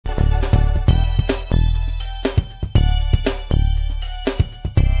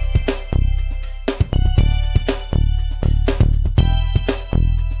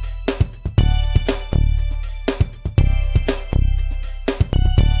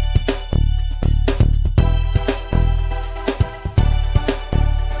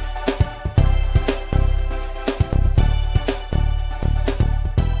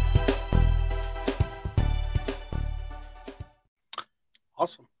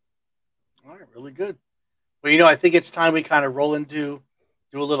All right, really good. Well, you know, I think it's time we kind of roll into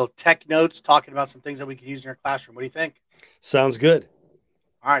do a little tech notes, talking about some things that we can use in our classroom. What do you think? Sounds good.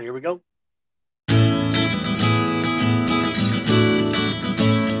 All right, here we go.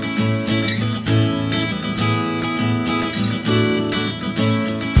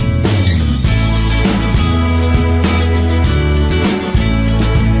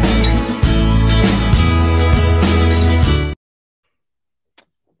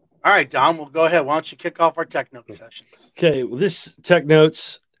 All right, Don, we'll go ahead. Why don't you kick off our tech note sessions? Okay, well, this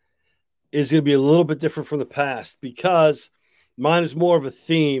Technotes is going to be a little bit different from the past because mine is more of a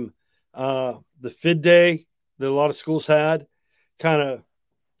theme. The FID day that a lot of schools had kind of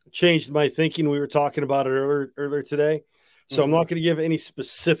changed my thinking. We were talking about it earlier today. So I'm not going to give any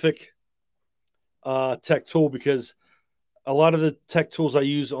specific tech tool because a lot of the tech tools I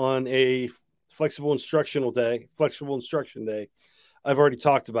use on a flexible instruction day, I've already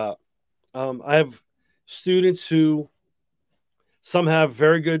talked about. I have students who some have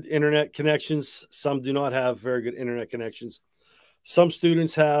very good internet connections. Some do not have very good internet connections. Some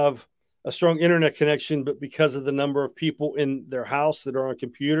students have a strong internet connection, but because of the number of people in their house that are on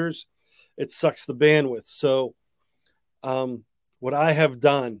computers, it sucks the bandwidth. So what I have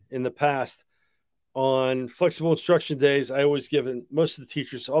done in the past on flexible instruction days, I always give most of the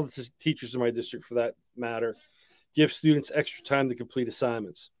teachers, all the teachers in my district for that matter, give students extra time to complete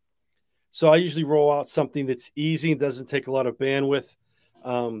assignments. So I usually roll out something that's easy and doesn't take a lot of bandwidth,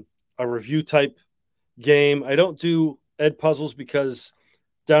 a review type game. I don't do ed puzzles because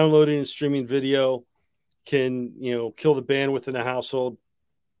downloading and streaming video can, kill the bandwidth in a household.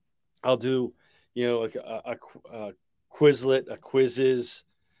 I'll do, like a Quizlet, a Quizzes,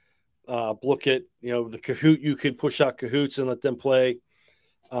 Blooket, the Kahoot. You could push out Kahoots and let them play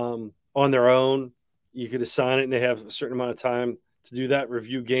on their own. You could assign it and they have a certain amount of time to do that.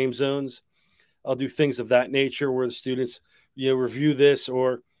 Review game zones. I'll do things of that nature where the students, review this,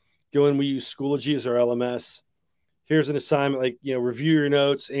 or go in. We use Schoology as our LMS. Here's an assignment, like, review your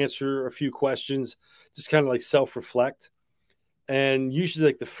notes, answer a few questions, just kind of like self-reflect. And usually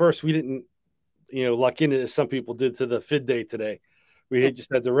like the first, we didn't, lock in it as some people did to the FID day today. We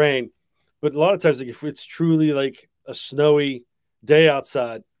just had the rain. But a lot of times, like if it's truly like a snowy day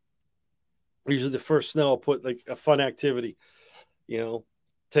outside, usually the first snow I'll put like a fun activity,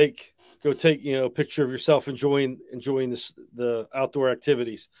 take a picture of yourself enjoying the outdoor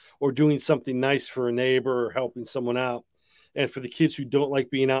activities, or doing something nice for a neighbor or helping someone out. And for the kids who don't like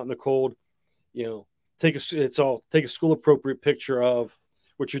being out in the cold, take a school appropriate picture of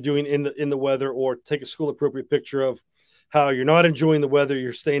what you're doing in the weather, or take a school appropriate picture of how you're not enjoying the weather,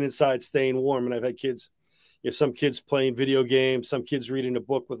 you're staying inside, staying warm. And I've had kids, some kids playing video games, some kids reading a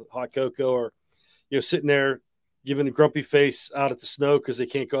book with hot cocoa, or sitting there giving a grumpy face out at the snow because they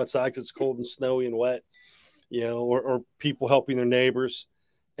can't go outside because it's cold and snowy and wet, or people helping their neighbors.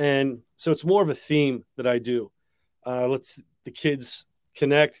 And so it's more of a theme that I do. Let's the kids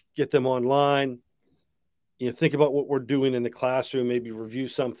connect, get them online, think about what we're doing in the classroom, maybe review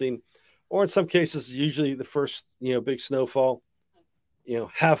something, or in some cases, usually the first, big snowfall,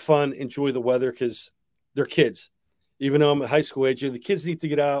 have fun, enjoy the weather because they're kids. Even though I'm at high school age, the kids need to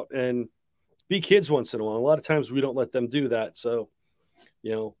get out and be kids once in a while. A lot of times we don't let them do that. So,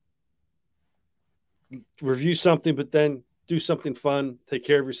 review something, but then do something fun, take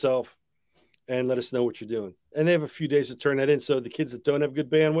care of yourself, and let us know what you're doing. And they have a few days to turn that in. So the kids that don't have good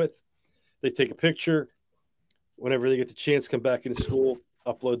bandwidth, they take a picture. Whenever they get the chance, come back into school,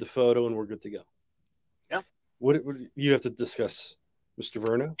 upload the photo, and we're good to go. Yeah. What you have to discuss, Mr.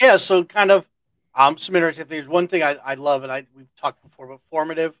 Verno? Yeah, so kind of some interesting things. One thing I love, and we've talked before, but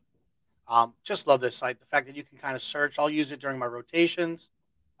formative. Just love this site. The fact that you can kind of search. I'll use it during my rotations.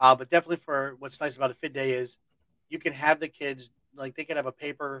 But definitely for what's nice about a FID day is you can have the kids, like they can have a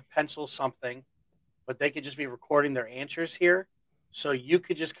paper, pencil, something, but they could just be recording their answers here. So you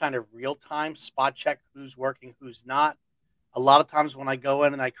could just kind of real time spot check who's working, who's not. A lot of times when I go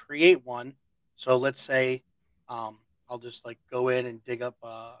in and I create one, so let's say I'll just like go in and dig up.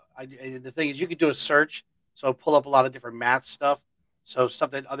 And the thing is, you could do a search, so pull up a lot of different math stuff. So stuff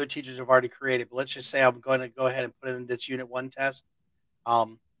that other teachers have already created. But let's just say I'm going to go ahead and put in this Unit 1 test.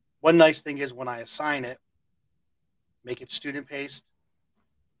 One nice thing is when I assign it, make it student based,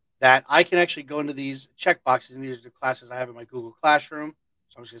 that I can actually go into these checkboxes, and these are the classes I have in my Google Classroom.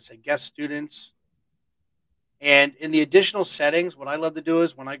 So I'm just going to say guest students. And in the additional settings, what I love to do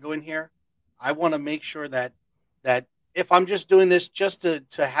is when I go in here, I want to make sure that if I'm just doing this just to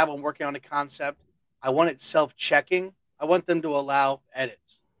have them working on a concept, I want it self-checking. I want them to allow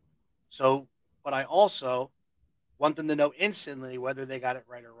edits. So, but I also want them to know instantly whether they got it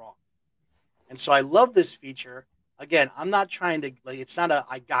right or wrong. And so I love this feature. Again, I'm not trying to like it's not a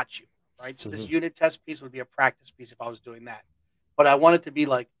I got you, right? So this unit test piece would be a practice piece if I was doing that. But I want it to be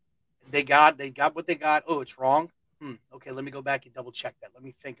like they got what they got. Oh, it's wrong. Okay, let me go back and double check that. Let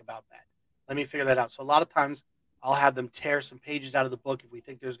me think about that. Let me figure that out. So a lot of times I'll have them tear some pages out of the book if we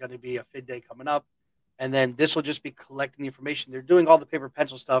think there's going to be a FID day coming up. And then this will just be collecting the information. They're doing all the paper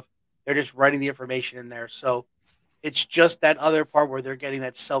pencil stuff. They're just writing the information in there. So it's just that other part where they're getting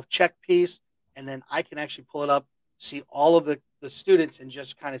that self-check piece. And then I can actually pull it up, see all of the students and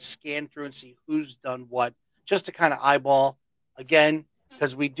just kind of scan through and see who's done what, just to kind of eyeball again,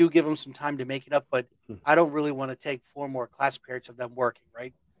 because we do give them some time to make it up, but I don't really want to take 4 more class periods of them working,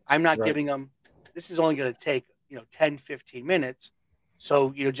 right? I'm not Right. giving them, this is only going to take, 10, 15 minutes.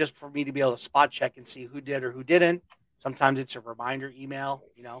 So, just for me to be able to spot check and see who did or who didn't. Sometimes it's a reminder email,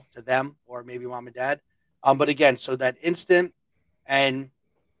 to them or maybe mom and dad. But again, so that instant, and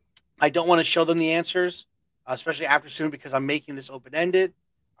I don't want to show them the answers, especially after soon because I'm making this open ended.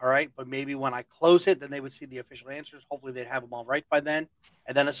 All right. But maybe when I close it, then they would see the official answers. Hopefully they'd have them all right by then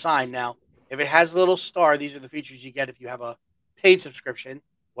and then assign. Now, if it has a little star, these are the features you get if you have a paid subscription.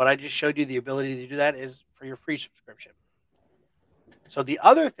 What I just showed you, the ability to do that is for your free subscription. So the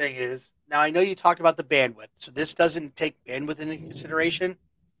other thing is, now I know you talked about the bandwidth. So this doesn't take bandwidth into consideration,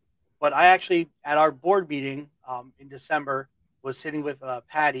 but I actually, at our board meeting in December, was sitting with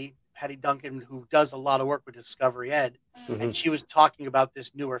Patty Duncan, who does a lot of work with Discovery Ed, and she was talking about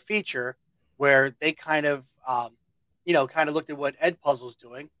this newer feature where they kind of, kind of looked at what Ed Puzzle's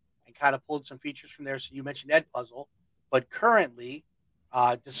doing and kind of pulled some features from there. So you mentioned Ed Puzzle, but currently,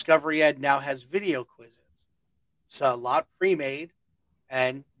 Discovery Ed now has video quizzes. So a lot pre-made,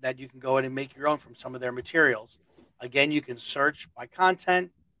 and that you can go in and make your own from some of their materials. Again, you can search by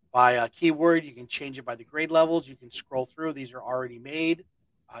content, by a keyword. You can change it by the grade levels. You can scroll through. These are already made.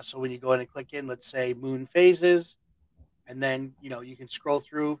 So when you go in and click in, let's say moon phases, and then, you can scroll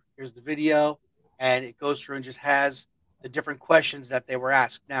through. Here's the video, and it goes through and just has the different questions that they were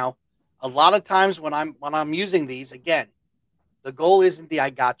asked. Now, a lot of times when I'm using these, again, the goal isn't the I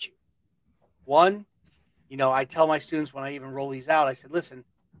got you. One, I tell my students when I even roll these out, I said, listen,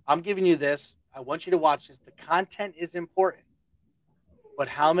 I'm giving you this. I want you to watch this. The content is important. But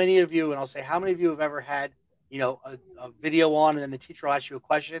how many of you, and I'll say, how many of you have ever had, a video on and then the teacher will ask you a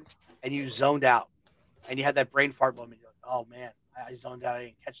question and you zoned out and you had that brain fart moment. You're like, oh man, I zoned out. I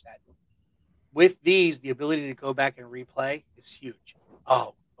didn't catch that. With these, the ability to go back and replay is huge.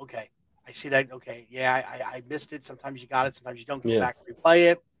 Oh, okay. I see that. Okay. Yeah, I missed it. Sometimes you got it. Sometimes you don't. Go back and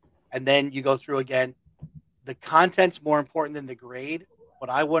replay it. And then you go through again. The content's more important than the grade, but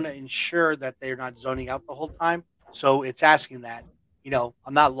I want to ensure that they're not zoning out the whole time. So it's asking that,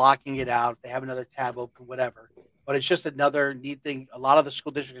 I'm not locking it out. If they have another tab open, whatever, but it's just another neat thing. A lot of the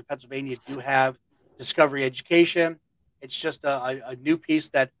school districts in Pennsylvania do have Discovery Education. It's just a new piece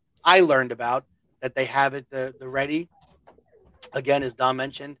that I learned about, that they have it the ready. Again, as Don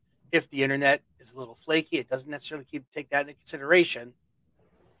mentioned, if the internet is a little flaky, it doesn't necessarily take that into consideration.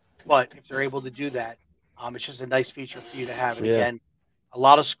 But if they're able to do that, it's just a nice feature for you to have. And again, a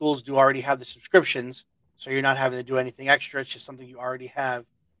lot of schools do already have the subscriptions, so you're not having to do anything extra. It's just something you already have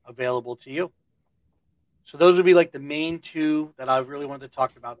available to you. So those would be like the main 2 that I really wanted to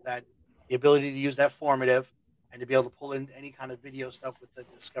talk about, that the ability to use that formative and to be able to pull in any kind of video stuff with the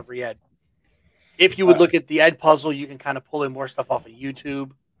Discovery Ed. If you would look at the Ed Puzzle, you can kind of pull in more stuff off of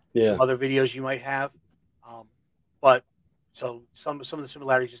YouTube, some other videos you might have. But so some of the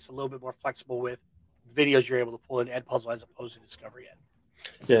similarities, just a little bit more flexible with videos you're able to pull in Ed Puzzle as opposed to Discovery Ed.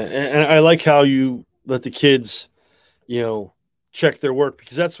 Yeah, and I like how you let the kids, check their work,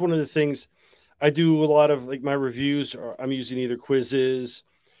 because that's one of the things I do. A lot of like my reviews I'm using either quizzes,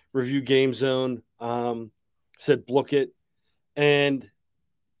 review game zone, said Book It, and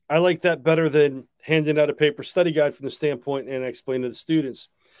I like that better than handing out a paper study guide from the standpoint and explain to the students.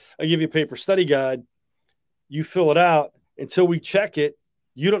 I give you a paper study guide, you fill it out. Until we check it,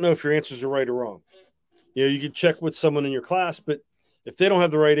 you don't know if your answers are right or wrong. You can check with someone in your class, but if they don't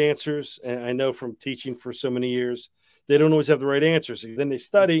have the right answers, and I know from teaching for so many years, they don't always have the right answers. Then they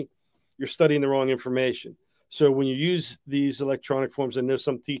study, you're studying the wrong information. So when you use these electronic forms, I know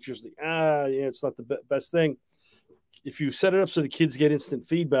some teachers, it's not the best thing. If you set it up so the kids get instant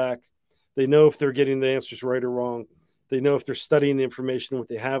feedback, they know if they're getting the answers right or wrong. They know if they're studying the information, what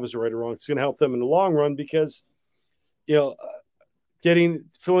they have is right or wrong. It's going to help them in the long run, because,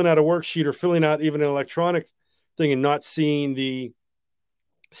 filling out a worksheet or filling out even an electronic thing and not seeing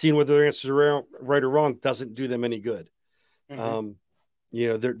whether their answers are right or wrong doesn't do them any good.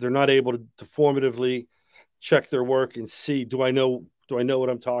 They're not able to formatively check their work and see, do I know what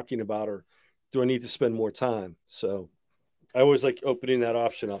I'm talking about, or do I need to spend more time? So I always like opening that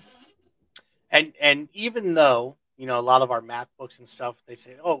option up. And even though, you know, a lot of our math books and stuff, they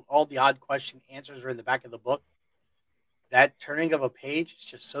say, oh, all the odd question answers are in the back of the book. That turning of a page is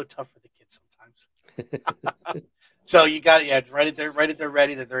just so tough for the kids sometimes. So you got it, right at there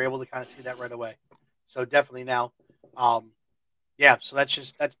ready, that they're able to kind of see that right away. So definitely now, so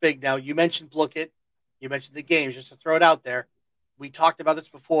that's big. Now you mentioned Blookit, you mentioned the games, just to throw it out there. We talked about this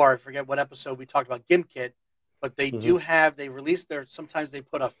before. I forget what episode we talked about GimKit, but they they released sometimes they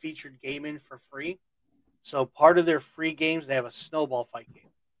put a featured game in for free. So part of their free games, they have a snowball fight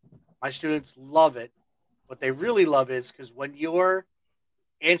game. My students love it. What they really love is because when you're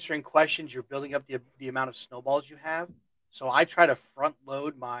answering questions, you're building up the amount of snowballs you have. So I try to front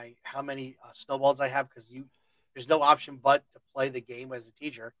load how many snowballs I have, because there's no option but to play the game as a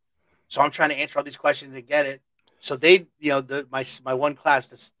teacher. So I'm trying to answer all these questions and get it. So they, my one class,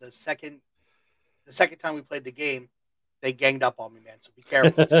 the second time we played the game, they ganged up on me, man. So be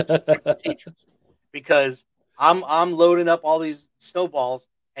careful, teachers, because I'm loading up all these snowballs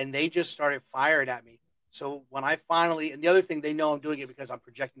and they just started firing at me. So when I finally, and the other thing, they know I'm doing it because I'm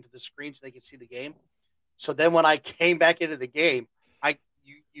projecting to the screen so they can see the game. So then when I came back into the game,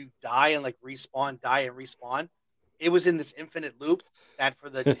 you die and like respawn, die and respawn. It was in this infinite loop that for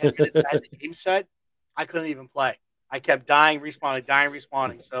the 10 minutes I had the game set, I couldn't even play. I kept dying,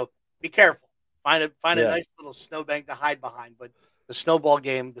 respawning. So be careful. Find a nice little snowbank to hide behind. But the snowball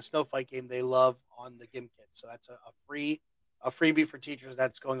game, the snow fight game, they love on the GimKit. So that's a freebie for teachers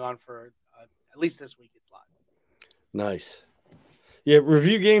that's going on for at least this week. It's live. Nice. Yeah,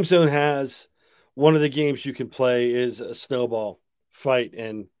 Review Game Zone has one of the games you can play is a snowball fight,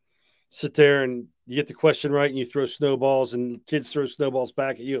 and sit there and you get the question right and you throw snowballs and kids throw snowballs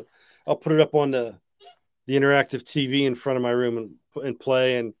back at you. I'll put it up on the interactive TV in front of my room and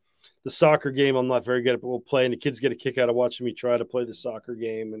play. And the soccer game, I'm not very good at, but we'll play, and the kids get a kick out of watching me try to play the soccer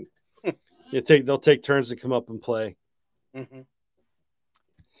game. And they'll take turns to come up and play. Mm-hmm.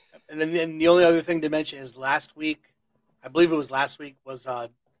 And then the only other thing to mention is last week, I believe it was last week, was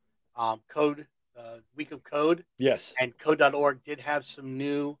Code, Week of Code. Yes. And code.org did have some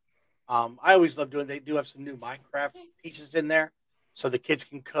new, I always love doing, they do have some new Minecraft pieces in there. So the kids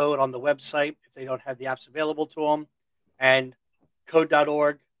can code on the website if they don't have the apps available to them. And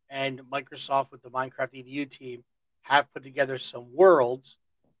code.org and Microsoft with the Minecraft EDU team have put together some worlds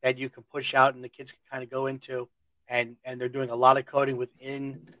that you can push out and the kids can kind of go into. And they're doing a lot of coding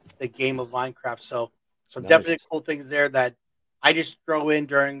within the game of Minecraft. So some definite cool things there that I just throw in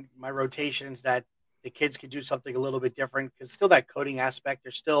during my rotations that the kids could do something a little bit different, because still that coding aspect,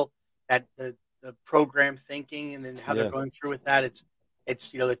 there's still that the program thinking and then how they're going through with that. It's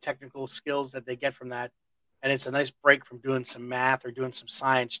the technical skills that they get from that. And it's a nice break from doing some math or doing some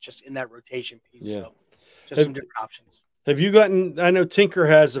science just in that rotation piece. Yeah. So just some different options. Have you gotten, I know Tinker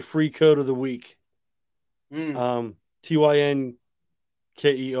has a free code of the week. Tynker.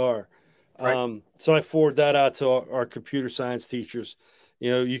 Right. So I forward that out to our computer science teachers.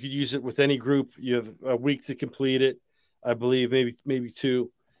 You could use it with any group. You have a week to complete it, I believe, maybe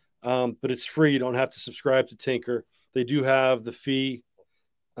two. But it's free. You don't have to subscribe to Tinker. They do have the fee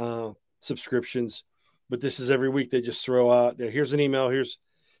subscriptions, but this is every week. They just throw out, here's an email.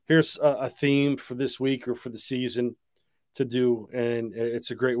 Here's a theme for this week or for the season to do, and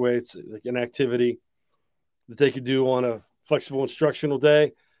it's a great way. It's like an activity that they could do on a flexible instructional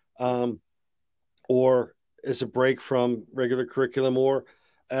day, or as a break from regular curriculum, or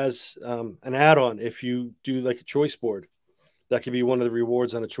as an add-on if you do like a choice board. That could be one of the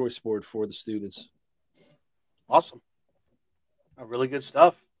rewards on a choice board for the students. Awesome. Really good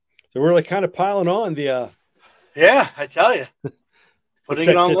stuff. So we're like kind of piling on the yeah, I tell you. Putting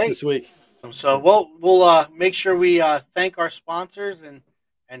it on late this week. So we'll make sure we thank our sponsors and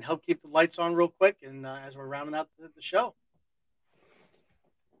help keep the lights on real quick, and as we're rounding out the show.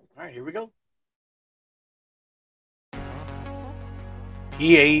 All right, here we go.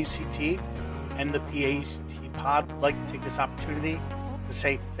 PAECT and the PAECT Pod would like to take this opportunity to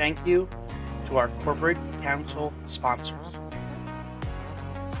say thank you to our corporate council sponsors.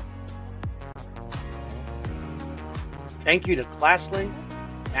 Thank you to ClassLink,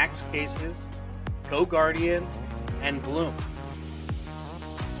 Max Cases, GoGuardian, and Bloom.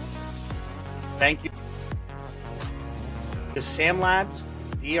 Thank you to Sam Labs,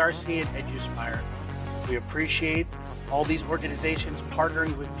 DRC, and EduSpire. We appreciate all these organizations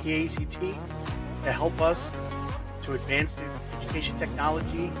partnering with PAECT to help us to advance the education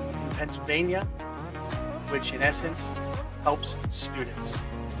technology in Pennsylvania, which in essence helps students.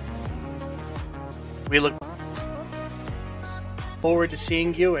 We look forward to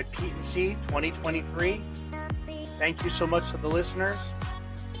seeing you at PAECT 2023. Thank you so much to the listeners.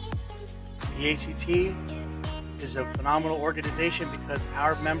 PAECT is a phenomenal organization because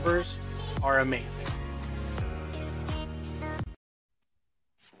our members are amazing.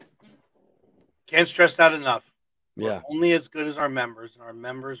 Can't stress that enough. Yeah. We're only as good as our members, and our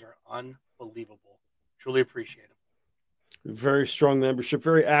members are unbelievable. Truly appreciate them. Very strong membership,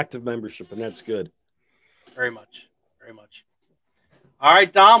 very active membership, and that's good. Very much. Very much. All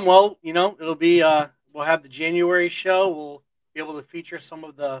right, Dom. Well, it'll be, we'll have the January show. We'll be able to feature some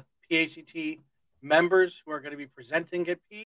of the PAECT members who are going to be presenting at